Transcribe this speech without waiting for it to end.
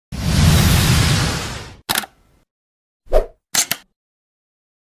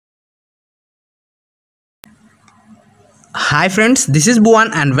Hi friends, this is Bhuvan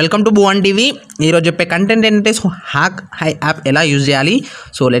and welcome to Bhuvan TV. ఈరోజు చెప్పే content ఏంటంటే హ్యాక్ హై యాప్ ఎలా యూజ్ చేయాలి.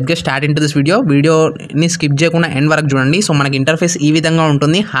 So let get start in to this వీడియోని skip చేయకుండా ఎండ్ వరకు చూడండి. సో మనకి ఇంటర్ఫేస్ ఈ విధంగా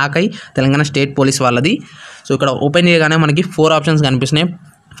ఉంటుంది. Hack high Telangana state police వాళ్ళది. సో ఇక్కడ ఓపెన్ చేయగానే మనకి 4 ఆప్షన్స్ కనిపిస్తున్నాయి.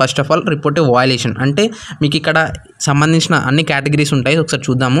 First of all report violation, అంటే మీకు ఇక్కడ సంబంధించిన అన్ని కేటగిరీస్ ఉంటాయి. ఒకసారి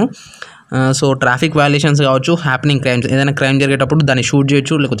చూద్దాము. సో ట్రాఫిక్ వయలేషన్స్ కావచ్చు, హ్యాపెనింగ్ క్రైమ్స్, ఏదైనా క్రైమ్ జరిగేటప్పుడు దాన్ని షూట్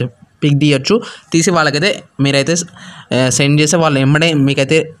చేయొచ్చు, లేకపోతే పిక్ తీయచ్చు, తీసి వాళ్ళకైతే మీరైతే సెండ్ చేస్తే వాళ్ళు వెంబడే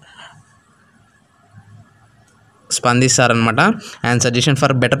మీకైతే స్పందిస్తారనమాట. And suggestion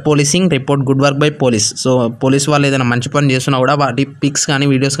for better policing, report good work by police. So police వాళ్ళు ఏదైనా మంచి పని చేస్తున్నా కూడా వాటి పిక్స్ కానీ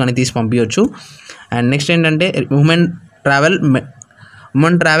వీడియోస్ కానీ తీసి పంపించవచ్చు. అండ్ నెక్స్ట్ ఏంటంటే women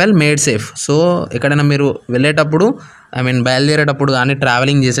travel made safe. So ఎక్కడైనా మీరు వెళ్ళేటప్పుడు బయలుదేరేటప్పుడు కానీ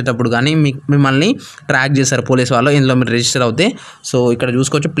ట్రావెలింగ్ చేసేటప్పుడు కానీ మిమ్మల్ని ట్రాక్ చేస్తారు పోలీస్ వాళ్ళు. ఇందులో మీరు రిజిస్టర్ అవుతే సో ఇక్కడ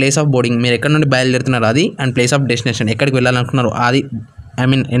చూసుకోవచ్చు ప్లేస్ ఆఫ్ బోర్డింగ్, మీరు ఎక్కడ నుండి బయలుదేరుతున్నారు అది, అండ్ ప్లేస్ ఆఫ్ డెస్టినేషన్ ఎక్కడికి వెళ్ళాలనుకున్నారు అది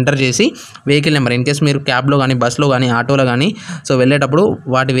ఎంటర్ చేసి వెహికల్ నెంబర్, ఇన్ కేస్ మీరు క్యాబ్లో కానీ బస్లో కానీ ఆటోలో కానీ సో వెళ్ళేటప్పుడు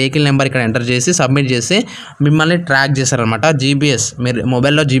వాటి వెహికల్ నెంబర్ ఇక్కడ ఎంటర్ చేసి సబ్మిట్ చేస్తే మిమ్మల్ని ట్రాక్ చేస్తారనమాట. జీపీఎస్, మీరు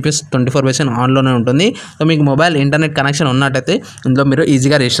మొబైల్లో జీపీఎస్ 24/7 ఆన్లోనే ఉంటుంది. సో మీకు మొబైల్ ఇంటర్నెట్ కనెక్షన్ ఉన్నట్టయితే ఇందులో మీరు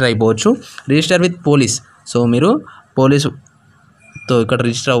ఈజీగా రిజిస్టర్ అయిపోవచ్చు. రిజిస్టర్ విత్ పోలీస్, సో మీరు పోలీసుతో ఇక్కడ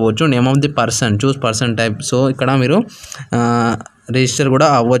రిజిస్టర్ అవ్వచ్చు. Name of the person, choose person type, so ఇక్కడ మీరు రిజిస్టర్ కూడా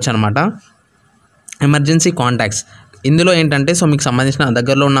అవ్వచ్చు అనమాట. ఎమర్జెన్సీ కాంటాక్ట్స్, ఇందులో ఏంటంటే సో మీకు సంబంధించిన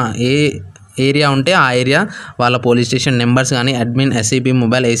దగ్గరలో ఉన్న ఏ ఏరియా ఉంటే ఆ ఏరియా వాళ్ళ పోలీస్ స్టేషన్ నెంబర్స్ కానీ admin, SCP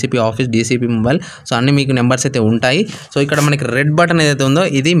mobile, ACP office, DCP mobile, so అన్నీ మీకు నెంబర్స్ అయితే ఉంటాయి. సో ఇక్కడ మనకి రెడ్ బటన్ ఏదైతే ఉందో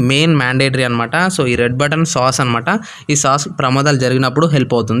ఇది మెయిన్ మ్యాండేటరీ అనమాట. సో ఈ రెడ్ బటన్ సాస్ అనమాట. ఈ సాస్ ప్రమాదాలు జరిగినప్పుడు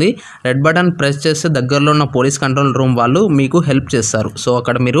హెల్ప్ అవుతుంది. రెడ్ బటన్ ప్రెస్ చేస్తే దగ్గరలో ఉన్న పోలీస్ కంట్రోల్ రూమ్ వాళ్ళు మీకు హెల్ప్ చేస్తారు. సో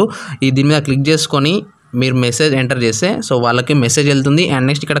అక్కడ మీరు దీని మీద క్లిక్ చేసుకొని మీరు మెసేజ్ ఎంటర్ చేస్తే సో వాళ్ళకి మెసేజ్ వెళ్తుంది. అండ్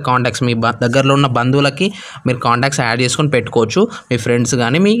నెక్స్ట్ ఇక్కడ కాంటాక్ట్స్, మీ దగ్గరలో ఉన్న బంధువులకి మీరు కాంటాక్ట్స్ యాడ్ చేసుకొని పెట్టుకోవచ్చు, మీ ఫ్రెండ్స్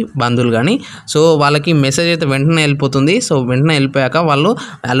కానీ మీ బంధువులు కానీ. సో వాళ్ళకి మెసేజ్ అయితే వెంటనే వెళ్ళిపోతుంది. సో వెంటనే వెళ్ళిపోయాక వాళ్ళు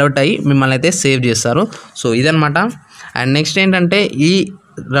అలర్ట్ అయ్యి మిమ్మల్ని అయితే సేవ్ చేస్తారు. సో ఇదనమాట. అండ్ నెక్స్ట్ ఏంటంటే ఈ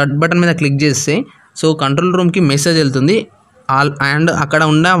రెడ్ బటన్ మీద క్లిక్ చేస్తే సో కంట్రోల్ రూమ్కి మెసేజ్ వెళ్తుంది. అండ్ అక్కడ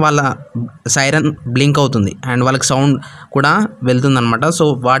ఉన్న వాళ్ళ సైరన్ బ్లింక్ అవుతుంది అండ్ వాళ్ళకి సౌండ్ కూడా వెళ్తుంది అనమాట. సో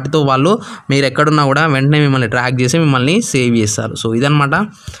వాటితో వాళ్ళు మీరు ఎక్కడున్నా కూడా వెంటనే మిమ్మల్ని ట్రాక్ చేసి మిమ్మల్ని సేవ్ చేస్తారు. సో ఇదనమాట.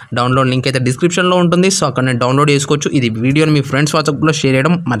 డౌన్లోడ్ లింక్ అయితే డిస్క్రిప్షన్లో ఉంటుంది. సో అక్కడ నేను డౌన్లోడ్ చేసుకోవచ్చు. ఇది వీడియోని మీ ఫ్రెండ్స్ వాట్సాప్లో షేర్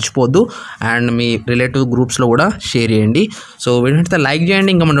చేయడం మర్చిపోద్దు. అండ్ మీ రిలేటివ్ గ్రూప్స్లో కూడా షేర్ చేయండి. సో వీడియో లైక్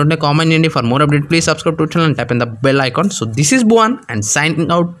చేయండి, ఇంకా మన ఉంటే కామెంట్ చేయండి. For more update please subscribe to channel and tap in the bell icon. So this is Bhuvan and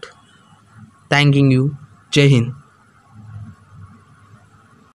signing out. Thanking you. జై హింద్.